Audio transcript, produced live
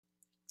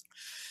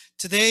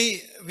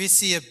Today, we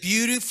see a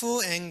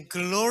beautiful and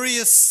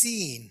glorious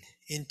scene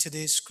in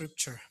today's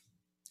scripture.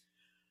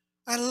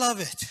 I love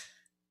it.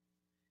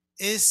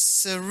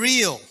 It's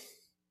real.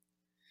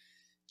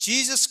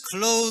 Jesus'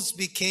 clothes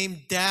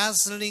became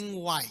dazzling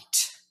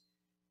white.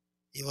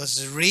 It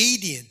was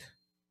radiant.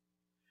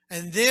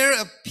 And there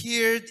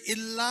appeared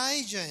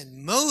Elijah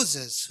and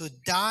Moses, who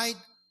died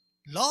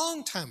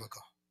long time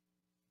ago.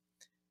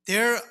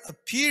 Their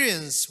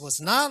appearance was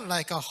not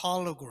like a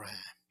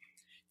hologram.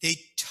 They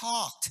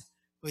talked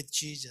with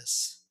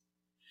Jesus.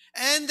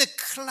 And the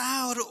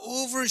cloud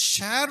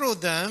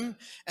overshadowed them,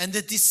 and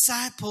the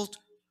disciples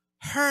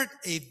heard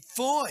a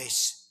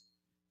voice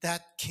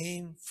that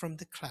came from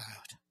the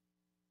cloud.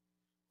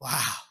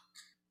 Wow,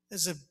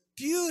 there's a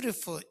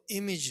beautiful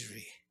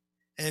imagery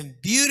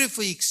and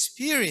beautiful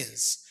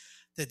experience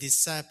the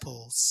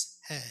disciples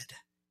had.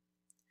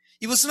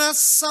 It was not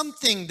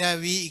something that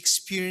we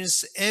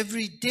experience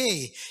every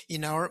day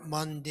in our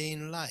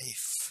mundane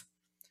life.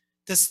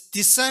 The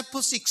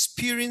disciples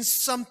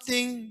experienced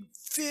something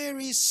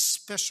very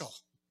special.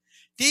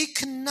 They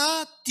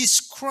cannot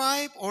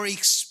describe or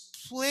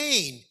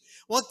explain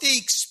what they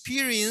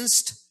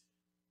experienced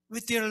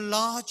with their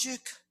logic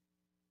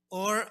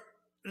or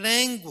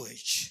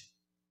language.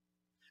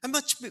 And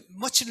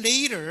much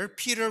later,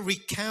 Peter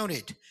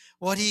recounted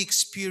what he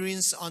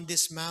experienced on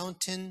this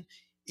mountain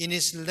in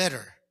his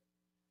letter.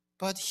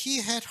 But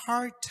he had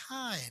hard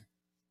time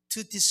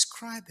to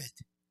describe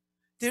it.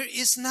 There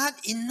is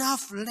not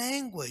enough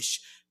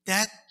language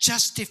that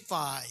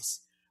justified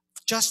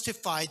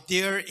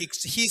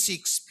his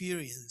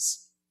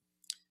experience.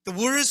 The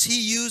words he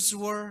used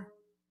were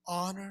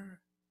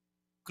honor,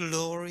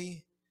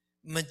 glory,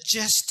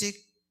 majestic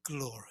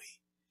glory.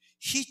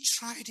 He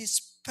tried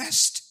his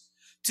best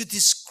to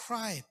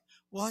describe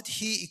what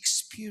he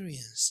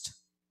experienced.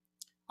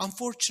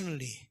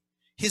 Unfortunately,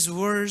 his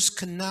words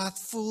could not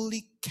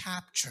fully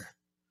capture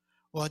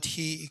what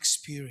he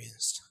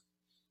experienced.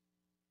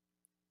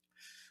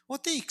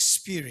 What they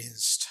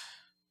experienced,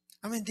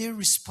 their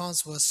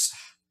response was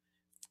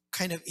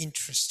kind of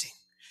interesting.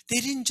 They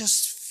didn't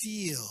just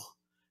feel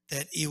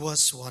that it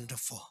was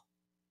wonderful.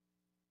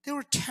 They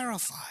were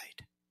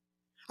terrified.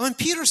 When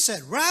Peter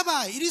said,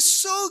 "Rabbi, it is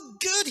so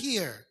good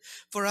here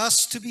for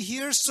us to be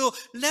here, so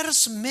let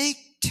us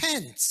make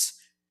tents,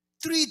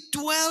 3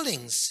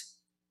 dwellings."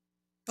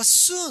 But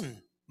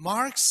soon,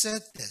 Mark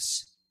said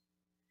this.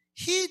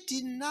 He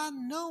did not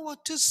know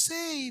what to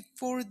say,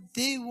 for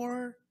they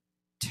were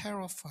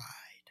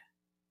terrified.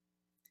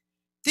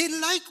 They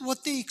liked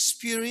what they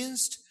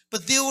experienced,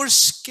 but they were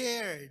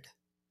scared.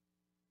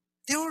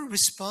 Their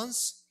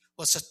response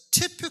was a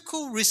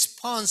typical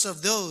response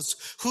of those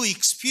who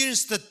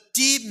experience the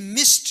deep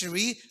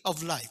mystery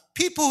of life.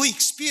 People who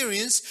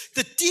experience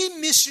the deep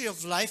mystery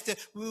of life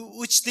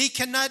which they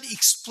cannot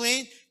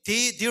explain,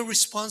 their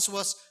response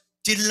was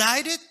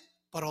delighted,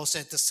 but also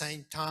at the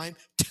same time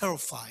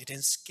terrified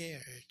and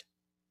scared.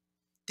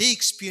 They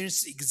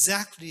experienced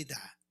exactly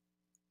that.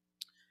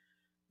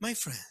 My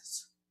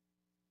friends,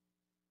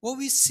 what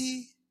we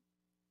see,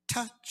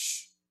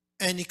 touch,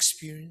 and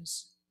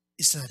experience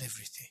is not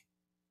everything.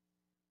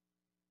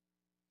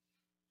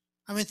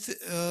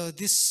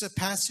 This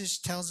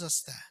passage tells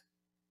us that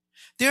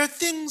there are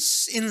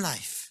things in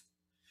life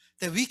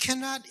that we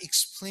cannot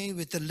explain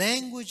with the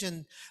language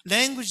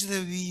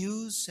that we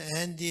use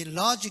and the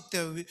logic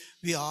that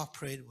we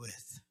operate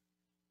with.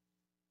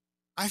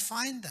 I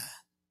find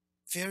that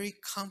very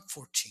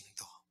comforting,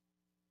 though.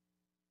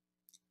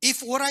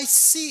 If what I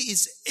see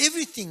is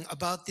everything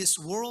about this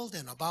world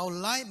and about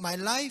my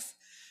life,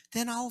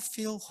 then I'll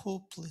feel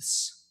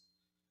hopeless.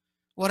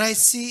 What I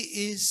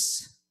see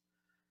is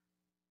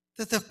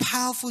that the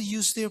powerful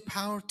use their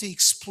power to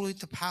exploit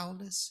the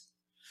powerless.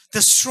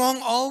 The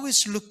strong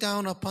always look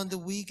down upon the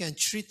weak and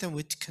treat them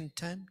with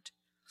contempt.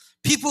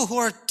 People who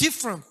are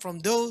different from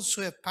those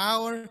who have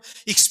power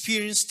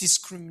experience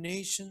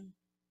discrimination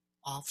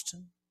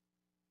often.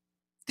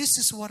 This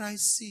is what I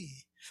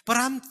see. But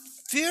I'm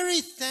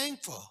very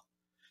thankful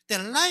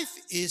that life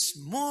is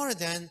more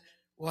than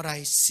what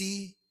I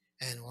see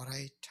and what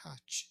I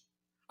touch.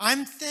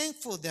 I'm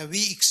thankful that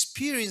we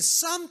experience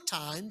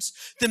sometimes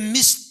the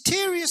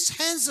mysterious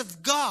hands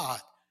of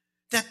God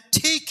that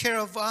take care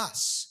of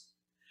us,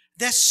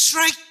 that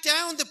strike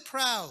down the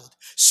proud,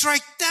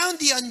 strike down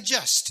the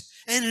unjust,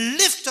 and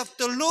lift up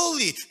the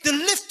lowly, the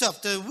lift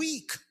up the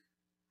weak.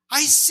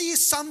 I see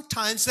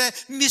sometimes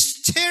that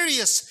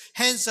mysterious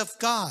hands of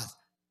God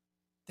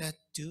that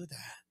do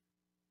that.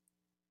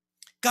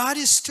 God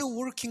is still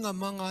working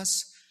among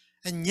us,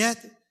 and yet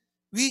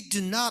we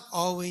do not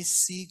always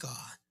see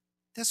God.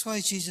 That's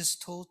why Jesus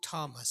told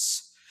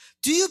Thomas,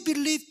 "Do you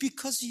believe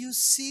because you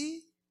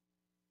see?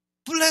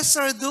 Blessed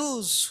are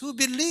those who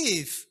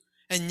believe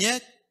and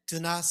yet do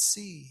not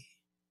see."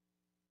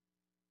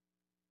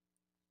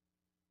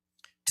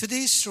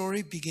 Today's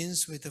story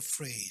begins with the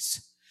phrase,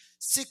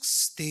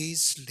 6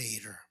 days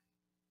later.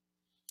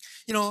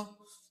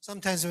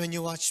 Sometimes when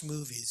you watch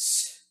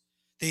movies,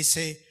 they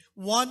say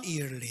 1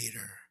 year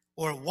later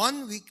or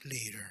 1 week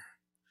later.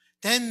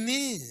 That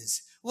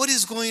means what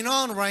is going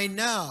on right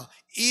now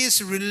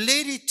is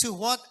related to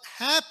what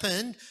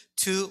happened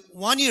to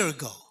 1 year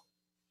ago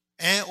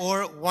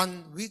or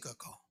 1 week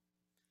ago.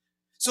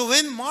 So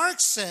when Mark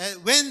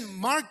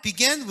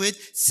began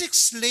with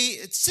 6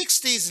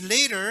 days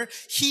later,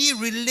 he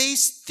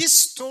relates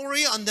this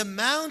story on the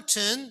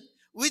mountain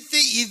with the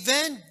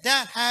event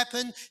that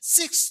happened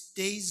 6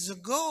 days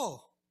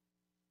ago.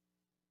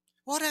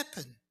 What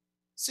happened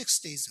 6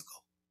 days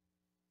ago?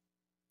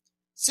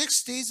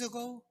 6 days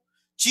ago,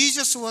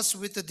 Jesus was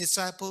with the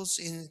disciples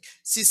in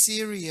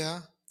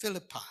Caesarea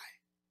Philippi.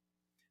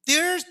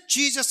 There,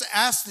 Jesus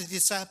asked the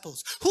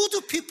disciples, "Who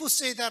do people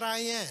say that I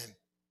am?"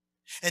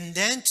 And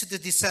then to the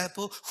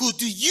disciple, "Who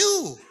do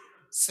you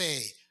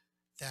say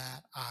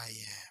that I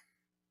am?"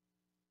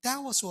 That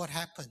was what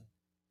happened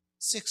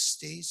 6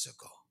 days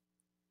ago.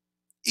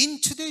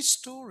 In today's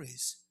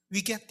stories,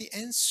 we get the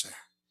answer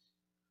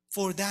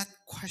for that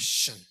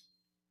question.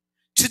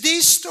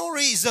 Today's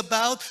story is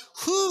about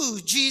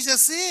who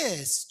Jesus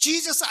is,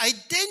 Jesus'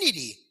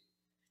 identity.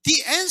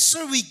 The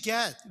answer we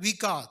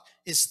got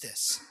is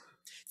this.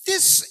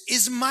 This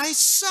is my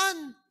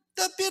son,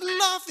 the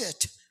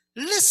beloved.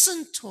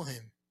 Listen to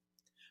him.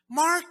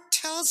 Mark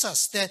tells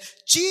us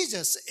that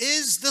Jesus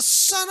is the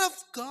Son of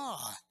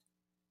God.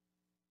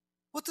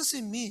 What does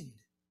it mean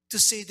to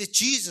say that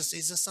Jesus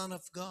is the Son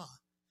of God?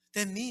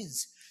 That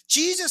means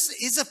Jesus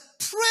is a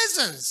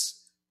presence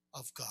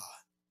of God.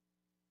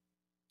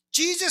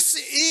 Jesus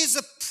is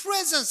a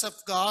presence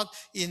of God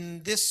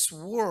in this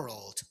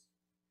world.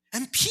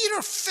 And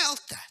Peter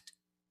felt that.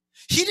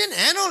 He didn't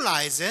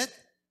analyze it.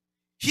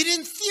 He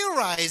didn't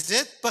theorize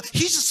it, but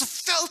he just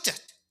felt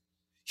it.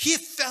 He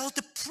felt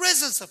the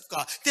presence of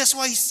God. That's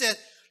why he said,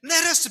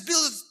 "Let us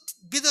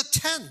build a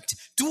tent,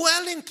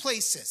 dwelling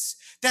places."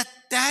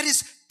 That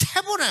is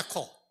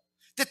tabernacle.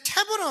 The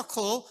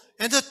tabernacle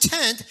and the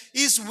tent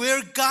is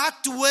where God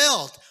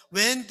dwelled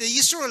when the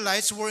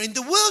Israelites were in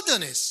the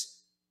wilderness.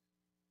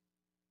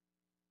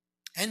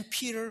 And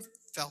Peter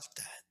felt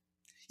that.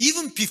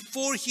 Even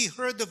before he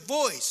heard the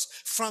voice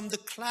from the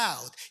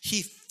cloud,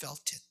 he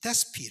felt it.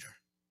 That's Peter.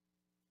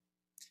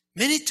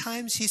 Many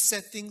times he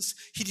said things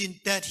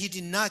that he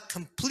did not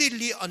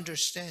completely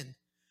understand.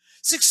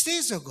 6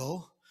 days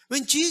ago,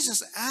 when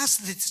Jesus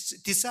asked the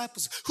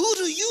disciples, "Who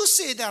do you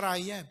say that I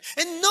am?"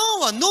 And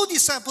no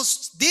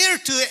disciples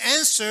dared to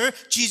answer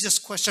Jesus'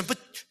 question.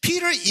 But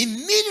Peter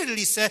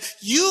immediately said,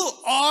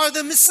 "You are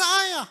the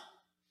Messiah."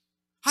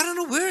 I don't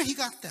know where he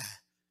got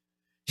that.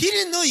 He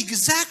didn't know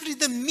exactly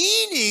the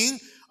meaning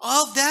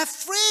of that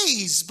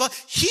phrase, but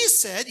he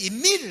said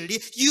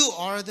immediately, "You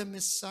are the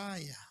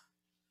Messiah."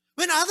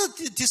 When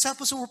other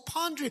disciples were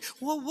pondering,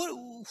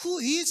 who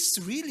is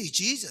really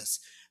Jesus?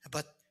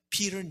 But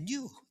Peter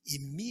knew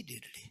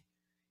immediately.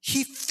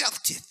 He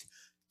felt it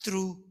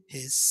through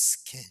his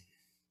skin.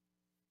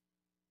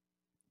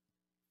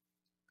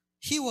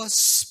 He was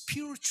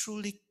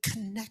spiritually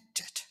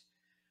connected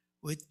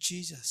with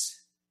Jesus.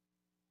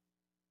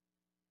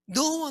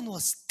 No one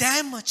was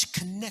that much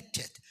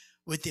connected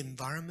with the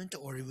environment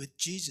or with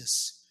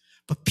Jesus,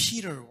 but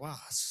Peter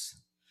was.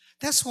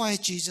 That's why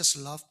Jesus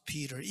loved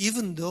Peter,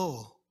 even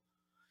though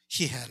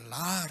he had a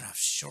lot of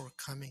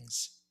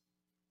shortcomings.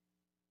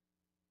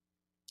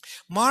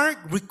 Mark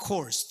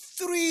records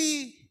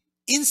 3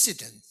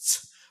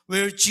 incidents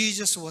where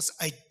Jesus was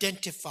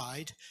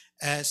identified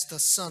as the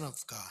Son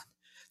of God.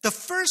 The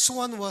first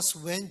one was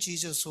when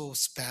Jesus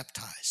was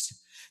baptized.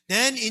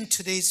 Then in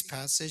today's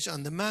passage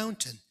on the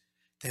mountain.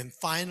 Then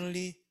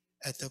finally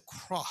at the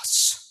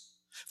cross.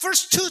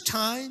 First 2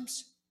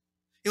 times,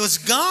 it was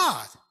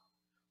God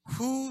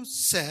who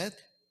said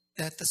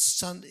that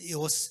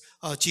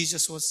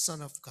Jesus was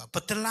Son of God.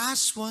 But the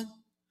last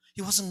one,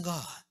 he wasn't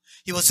God.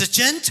 He was a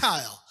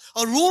Gentile,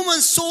 a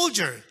Roman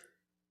soldier.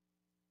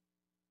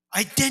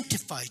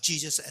 Identified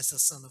Jesus as the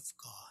Son of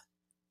God.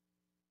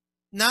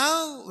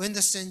 Now, when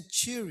the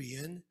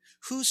centurion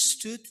who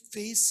stood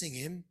facing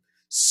him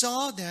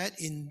saw that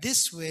in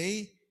this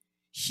way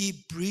he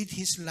breathed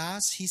his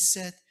last, he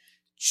said,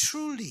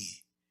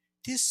 "Truly,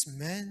 this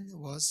man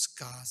was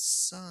God's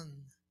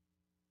son."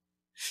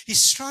 He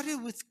started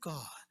with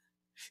God.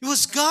 It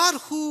was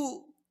God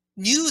who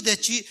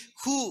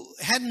who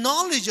had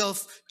knowledge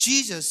of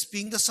Jesus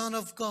being the Son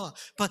of God,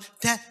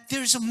 but that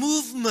there's a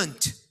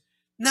movement.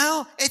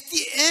 Now, at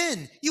the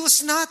end, it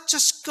was not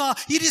just God.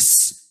 It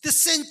is the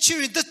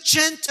centurion, the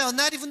Gentile,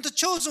 not even the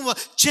chosen one.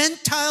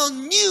 Gentile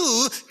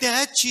knew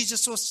that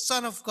Jesus was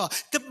Son of God.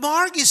 The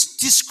Mark is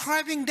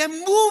describing that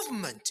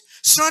movement,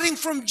 starting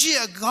from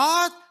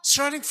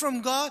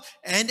God,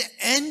 and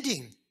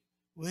ending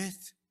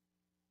with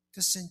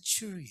the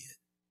centurion,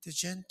 the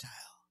Gentile.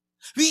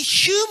 We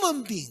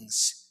human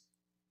beings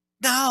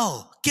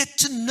now get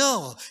to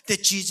know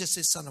that Jesus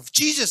is Son of God.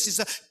 Jesus is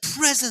the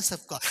presence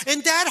of God.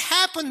 And that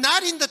happened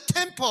not in the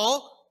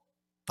temple,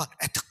 but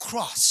at the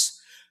cross.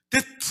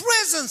 The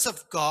presence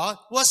of God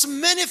was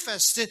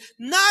manifested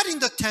not in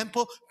the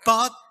temple,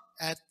 but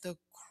at the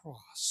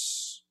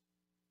cross.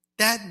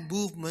 That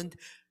movement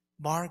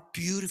Mark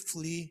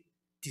beautifully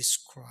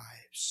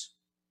describes.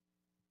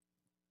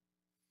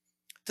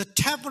 The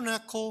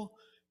tabernacle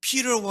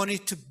Peter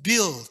wanted to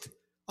build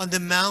on the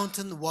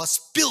mountain was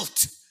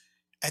built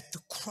at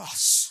the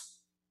cross.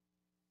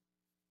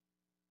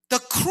 The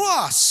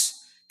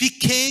cross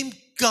became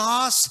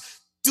God's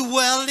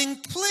dwelling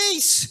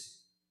place.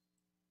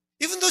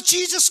 Even though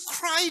Jesus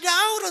cried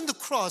out on the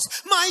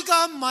cross, my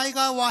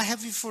God, why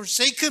have you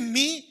forsaken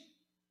me?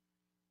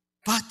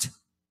 But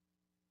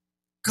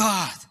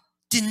God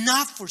did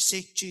not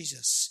forsake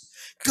Jesus.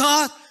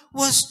 God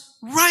was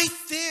right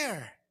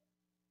there.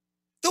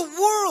 The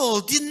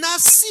world did not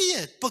see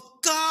it, but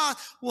God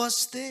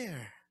was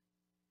there.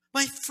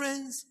 My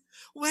friends,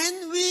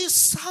 when we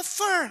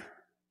suffer,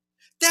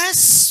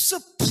 that's a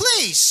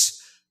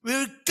place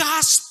where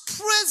God's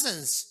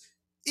presence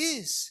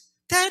is.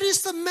 That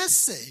is the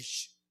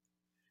message.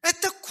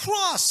 At the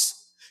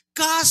cross,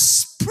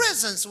 God's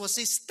presence was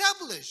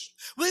established.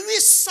 When we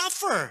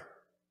suffer,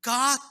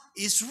 God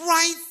is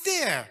right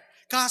there.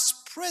 God's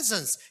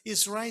presence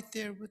is right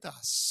there with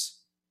us.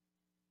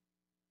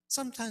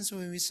 Sometimes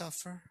when we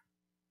suffer,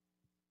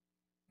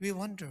 we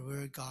wonder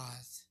where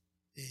God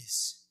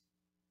is.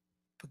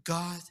 But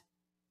God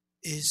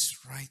is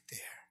right there.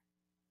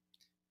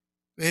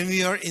 When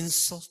we are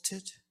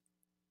insulted,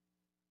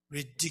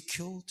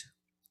 ridiculed,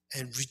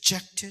 and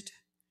rejected,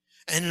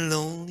 and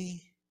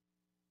lonely,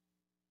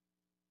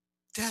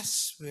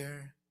 that's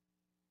where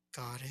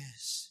God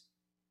is.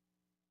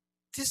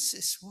 This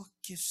is what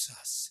gives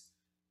us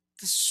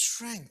the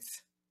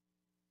strength.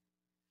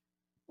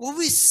 What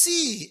we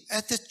see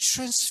at the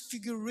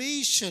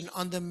transfiguration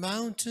on the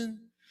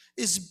mountain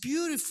is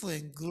beautiful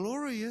and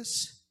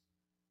glorious,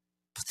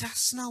 but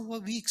that's not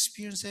what we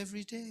experience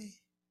every day.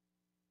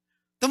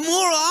 The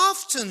more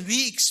often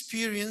we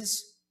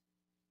experience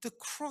the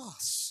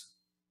cross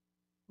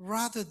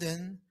rather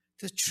than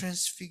the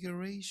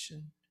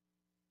transfiguration.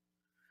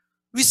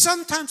 We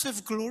sometimes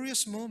have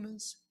glorious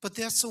moments, but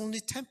that's only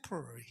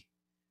temporary.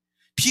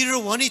 Peter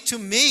wanted to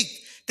make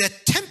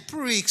that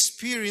temporary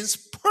experience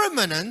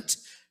permanent,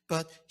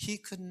 but he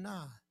could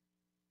not.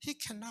 He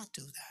cannot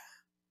do that.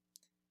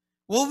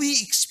 What we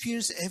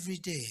experience every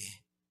day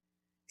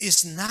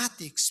is not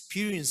the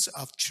experience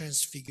of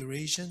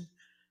transfiguration,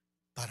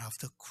 but of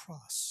the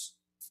cross.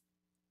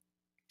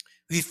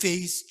 We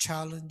face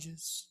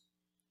challenges,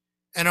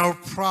 and our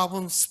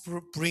problems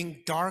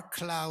bring dark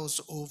clouds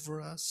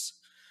over us.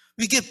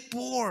 We get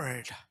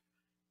bored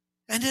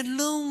and then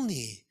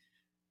lonely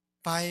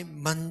by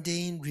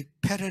mundane,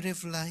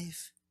 repetitive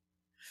life.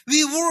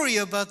 We worry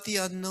about the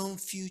unknown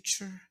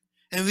future,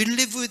 and we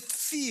live with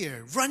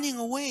fear, running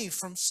away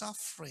from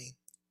suffering.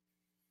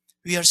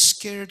 We are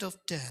scared of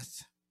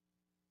death.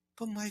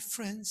 But my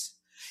friends,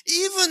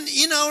 even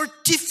in our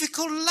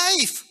difficult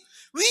life,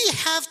 we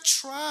have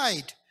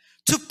tried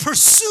to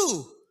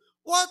pursue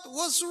what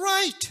was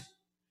right.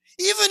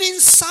 Even in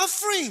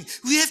suffering,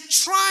 we have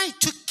tried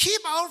to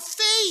keep our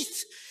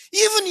faith.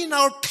 Even in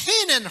our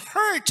pain and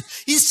hurt,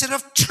 instead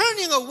of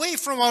turning away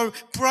from our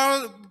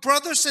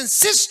brothers and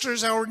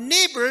sisters, our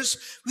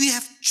neighbors, we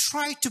have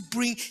tried to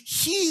bring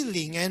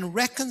healing and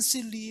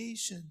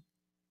reconciliation.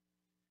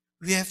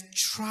 We have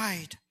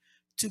tried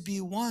to be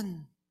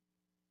one.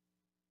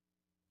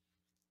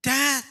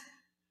 That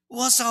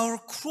was our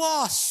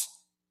cross,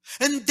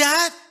 and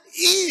that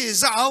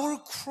is our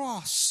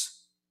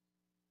cross.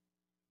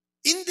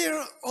 In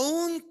their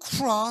own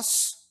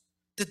cross,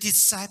 the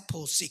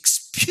disciples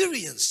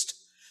experienced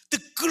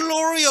the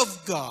glory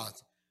of God,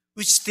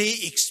 which they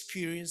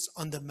experienced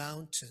on the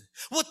mountain.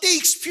 What they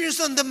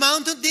experienced on the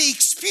mountain, they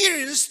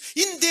experienced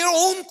in their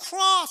own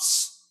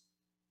cross.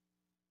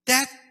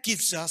 That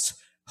gives us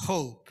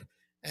hope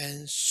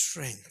and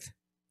strength.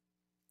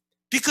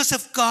 Because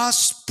of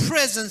God's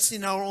presence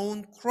in our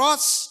own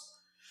cross,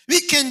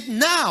 we can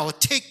now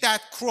take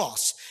that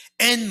cross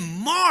and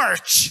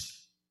march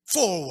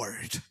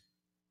forward.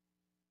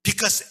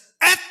 Because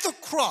at the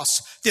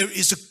cross, there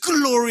is a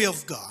glory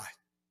of God.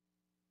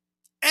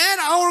 At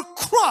our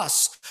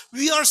cross,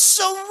 we are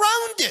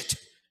surrounded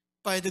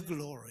by the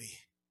glory.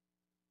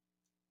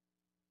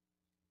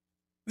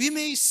 We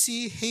may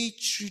see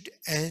hatred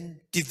and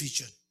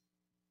division.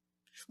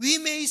 We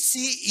may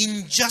see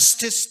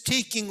injustice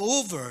taking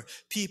over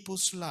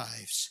people's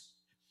lives.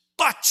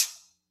 But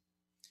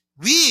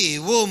we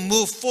will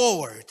move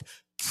forward,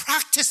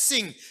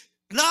 practicing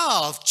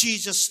love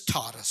Jesus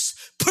taught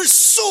us,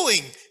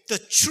 pursuing the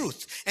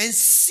truth, and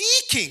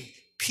seeking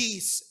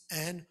peace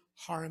and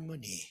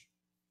harmony.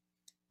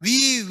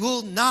 We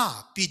will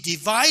not be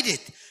divided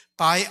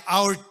by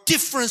our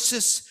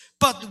differences,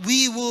 but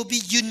we will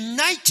be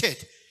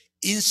united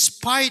in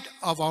spite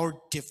of our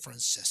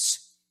differences.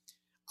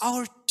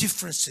 Our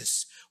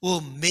differences will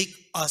make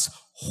us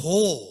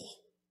whole.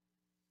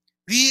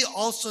 We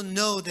also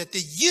know that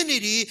the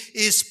unity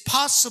is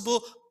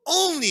possible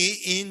only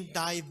in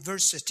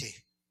diversity.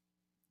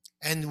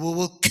 And we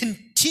will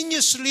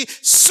continuously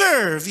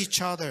serve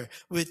each other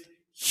with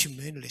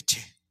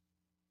humility.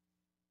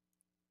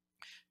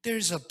 There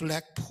is a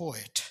black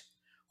poet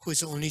who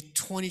is only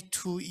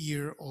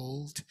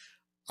 22-year-old,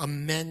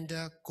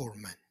 Amanda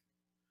Gorman.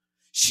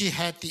 She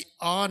had the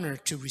honor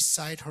to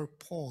recite her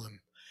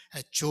poem,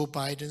 at Joe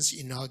Biden's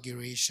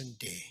inauguration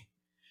day.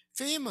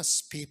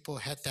 Famous people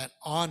had that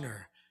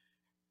honor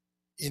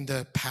in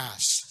the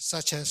past,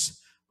 such as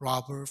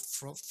Robert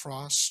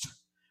Frost,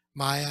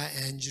 Maya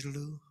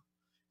Angelou,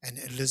 and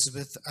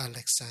Elizabeth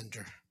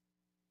Alexander.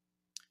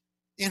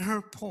 In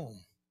her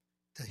poem,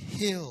 The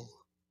Hill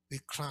We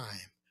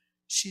Climb,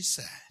 she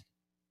said,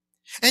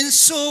 "And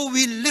so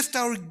we lift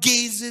our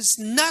gazes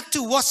not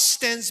to what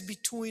stands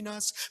between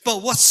us,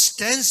 but what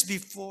stands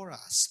before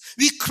us.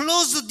 We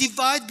close the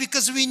divide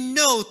because we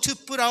know to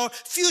put our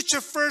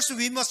future first,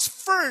 we must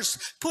first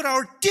put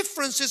our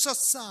differences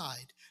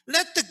aside.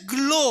 Let the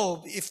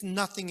globe, if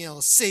nothing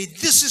else, say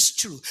this is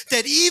true,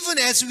 that even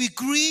as we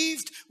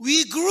grieved,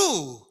 we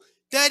grew.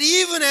 That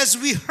even as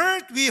we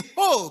hurt, we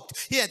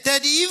hoped.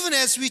 That even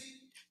as we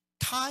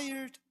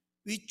tired,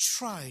 we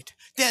tried.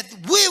 That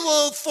we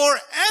will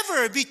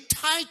forever be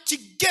tied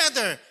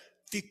together,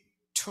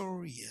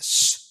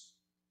 victorious."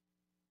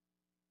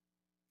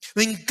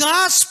 When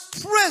God's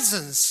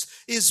presence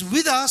is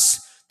with us,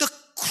 the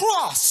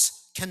cross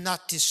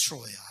cannot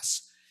destroy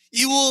us.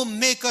 It will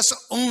make us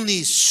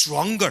only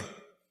stronger.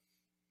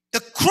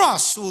 The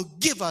cross will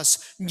give us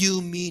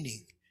new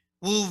meaning.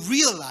 We'll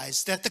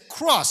realize that the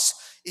cross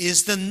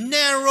is the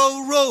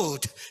narrow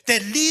road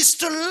that leads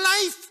to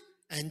life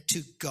and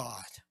to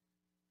God.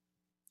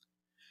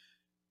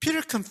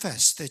 Peter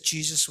confessed that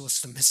Jesus was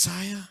the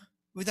Messiah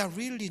without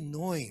really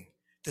knowing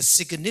the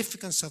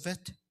significance of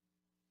it,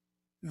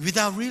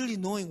 without really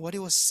knowing what he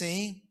was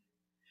saying.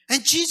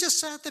 And Jesus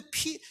saw that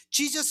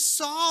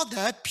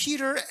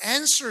Peter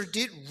answered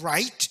it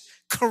right,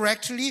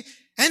 correctly.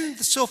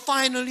 And so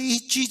finally,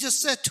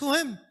 Jesus said to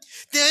him,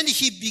 then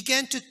he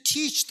began to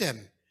teach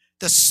them,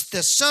 the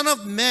Son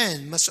of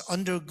Man must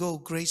undergo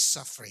great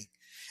suffering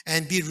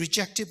and be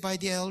rejected by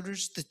the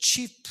elders, the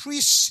chief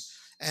priests,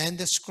 and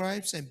the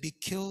scribes, and be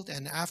killed,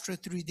 and after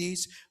 3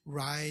 days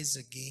rise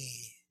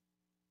again.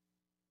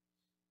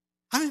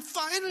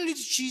 Finally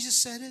Jesus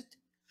said it,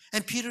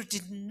 and Peter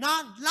did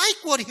not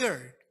like what he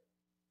heard.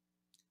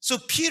 So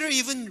Peter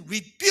even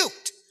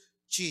rebuked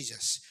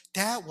Jesus.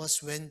 That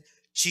was when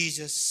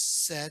Jesus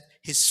said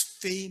his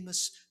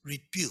famous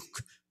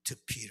rebuke to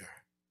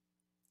Peter.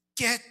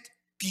 "Get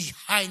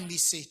behind me,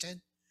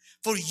 Satan,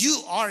 for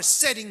you are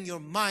setting your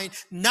mind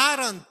not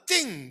on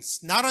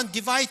things, not on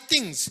divine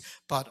things,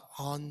 but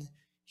on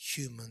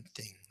human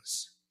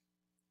things."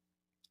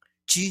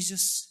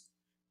 Jesus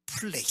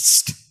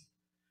placed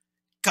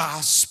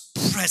God's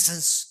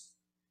presence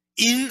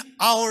in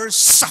our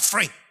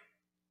suffering.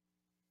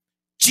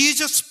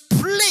 Jesus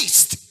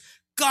placed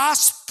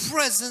God's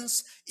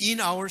presence in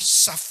our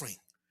suffering.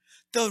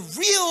 The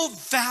real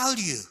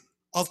value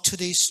of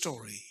today's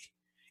story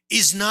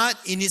is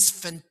not in its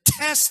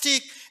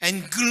fantastic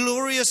and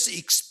glorious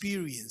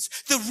experience.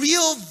 The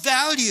real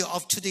value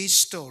of today's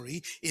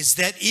story is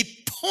that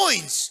it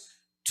points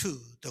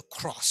to the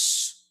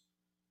cross.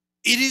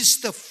 It is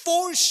the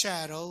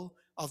foreshadow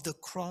of the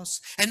cross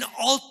and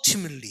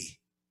ultimately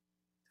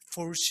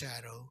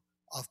foreshadow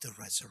of the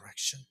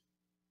resurrection.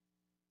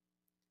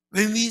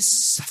 When we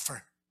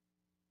suffer,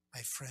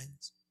 my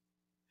friends,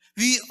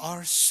 we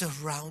are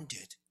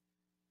surrounded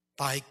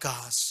by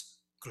God's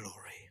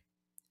glory.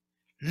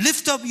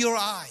 Lift up your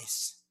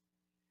eyes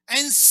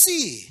and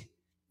see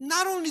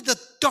not only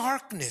the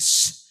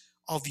darkness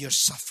of your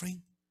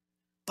suffering,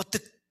 but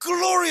the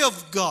glory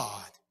of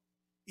God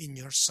in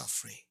your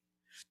suffering.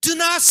 Do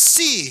not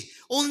see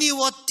only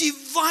what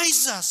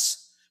divides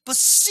us, but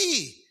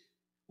see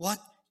what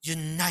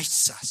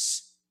unites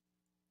us.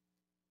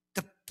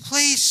 The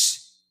place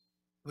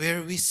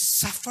where we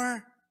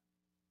suffer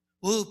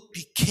will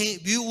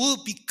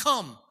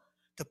become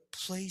the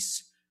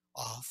place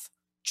of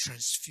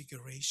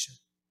transfiguration.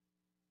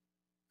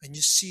 When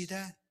you see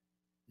that,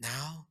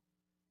 now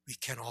we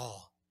can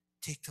all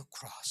take the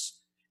cross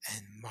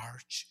and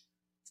march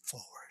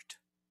forward.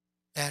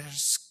 Let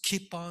us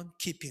keep on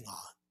keeping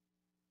on.